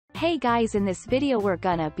Hey guys, in this video we're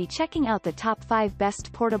gonna be checking out the top 5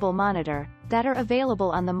 best portable monitor that are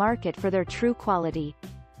available on the market for their true quality.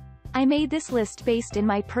 I made this list based in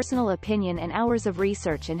my personal opinion and hours of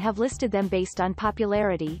research and have listed them based on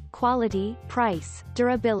popularity, quality, price,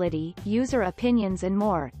 durability, user opinions and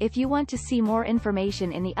more. If you want to see more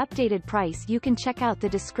information in the updated price, you can check out the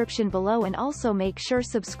description below and also make sure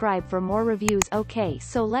subscribe for more reviews. Okay,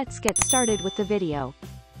 so let's get started with the video.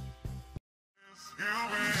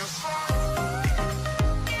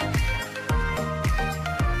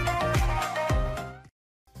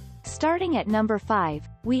 Starting at number 5,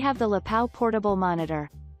 we have the Lepow portable monitor.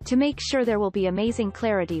 To make sure there will be amazing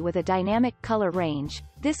clarity with a dynamic color range,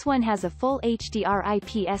 this one has a full HDR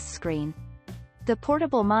IPS screen. The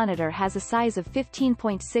portable monitor has a size of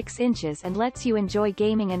 15.6 inches and lets you enjoy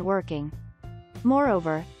gaming and working.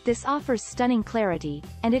 Moreover, this offers stunning clarity,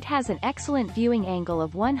 and it has an excellent viewing angle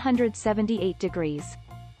of 178 degrees.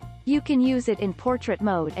 You can use it in portrait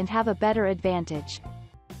mode and have a better advantage.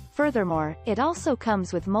 Furthermore, it also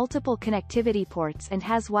comes with multiple connectivity ports and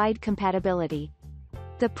has wide compatibility.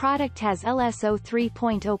 The product has LSO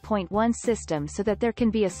 3.0.1 system so that there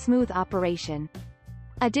can be a smooth operation.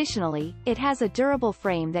 Additionally, it has a durable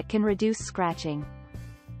frame that can reduce scratching.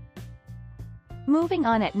 Moving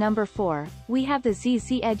on at number 4, we have the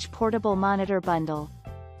ZZ Edge portable monitor bundle.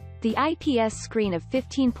 The IPS screen of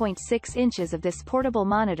 15.6 inches of this portable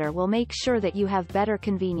monitor will make sure that you have better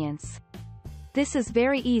convenience. This is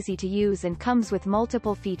very easy to use and comes with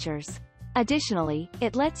multiple features. Additionally,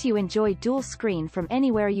 it lets you enjoy dual screen from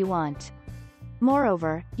anywhere you want.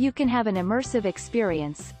 Moreover, you can have an immersive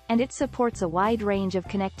experience, and it supports a wide range of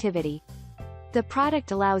connectivity. The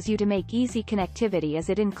product allows you to make easy connectivity as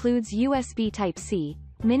it includes USB Type-C,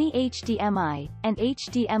 mini HDMI, and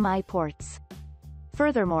HDMI ports.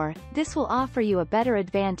 Furthermore, this will offer you a better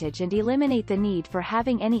advantage and eliminate the need for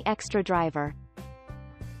having any extra driver.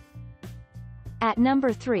 At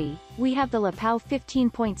number 3, we have the Lepow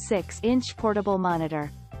 15.6-inch portable monitor.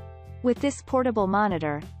 With this portable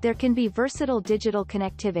monitor, there can be versatile digital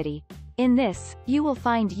connectivity. In this, you will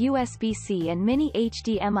find USB-C and mini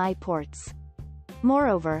HDMI ports.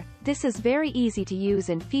 Moreover, this is very easy to use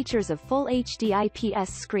and features a full HD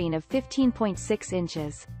IPS screen of 15.6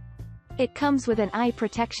 inches. It comes with an eye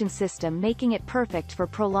protection system making it perfect for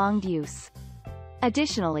prolonged use.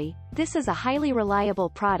 Additionally, this is a highly reliable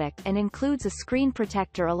product and includes a screen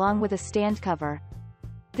protector along with a stand cover.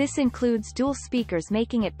 This includes dual speakers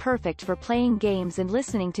making it perfect for playing games and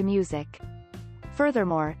listening to music.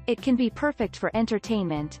 Furthermore, it can be perfect for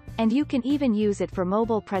entertainment, and you can even use it for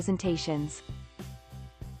mobile presentations.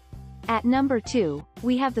 At number 2,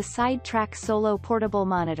 we have the SideTrak Solo portable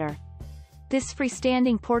monitor. This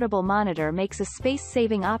freestanding portable monitor makes a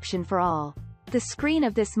space-saving option for all. The screen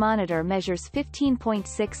of this monitor measures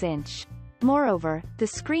 15.6 inch. Moreover, the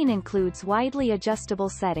screen includes widely adjustable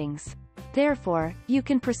settings. Therefore, you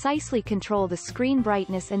can precisely control the screen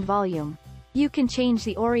brightness and volume. You can change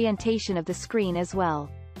the orientation of the screen as well.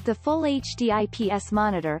 The full HD IPS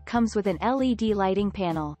monitor comes with an LED lighting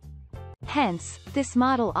panel. Hence, this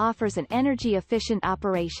model offers an energy-efficient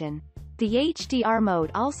operation. The HDR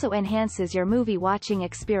mode also enhances your movie watching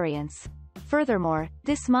experience. Furthermore,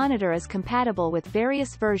 this monitor is compatible with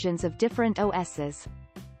various versions of different OSs.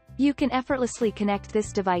 You can effortlessly connect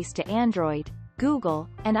this device to Android, Google,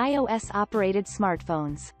 and iOS-operated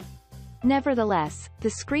smartphones. Nevertheless, the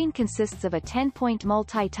screen consists of a 10-point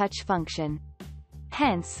multi-touch function.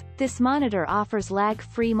 Hence, this monitor offers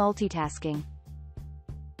lag-free multitasking.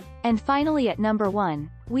 And finally at number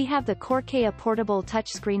 1, we have the Corkea portable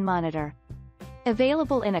touchscreen monitor.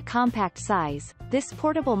 Available in a compact size, this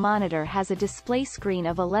portable monitor has a display screen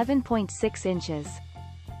of 11.6 inches.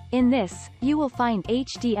 In this, you will find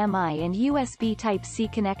HDMI and USB Type-C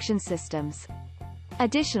connection systems.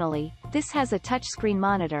 Additionally, this has a touchscreen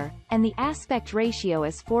monitor, and the aspect ratio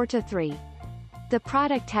is 4:3. The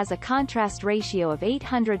product has a contrast ratio of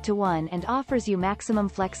 800:1 and offers you maximum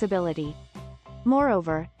flexibility.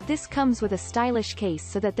 Moreover, this comes with a stylish case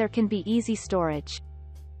so that there can be easy storage.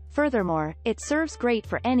 Furthermore, it serves great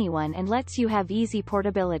for anyone and lets you have easy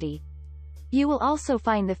portability. You will also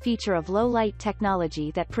find the feature of low-light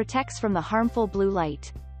technology that protects from the harmful blue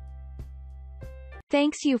light.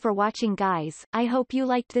 Thanks you for watching guys. I hope you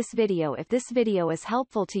liked this video. If this video is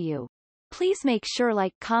helpful to you, please make sure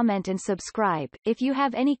like, comment and subscribe. If you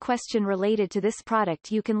have any question related to this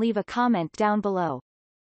product you can leave a comment down below.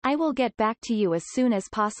 I will get back to you as soon as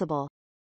possible.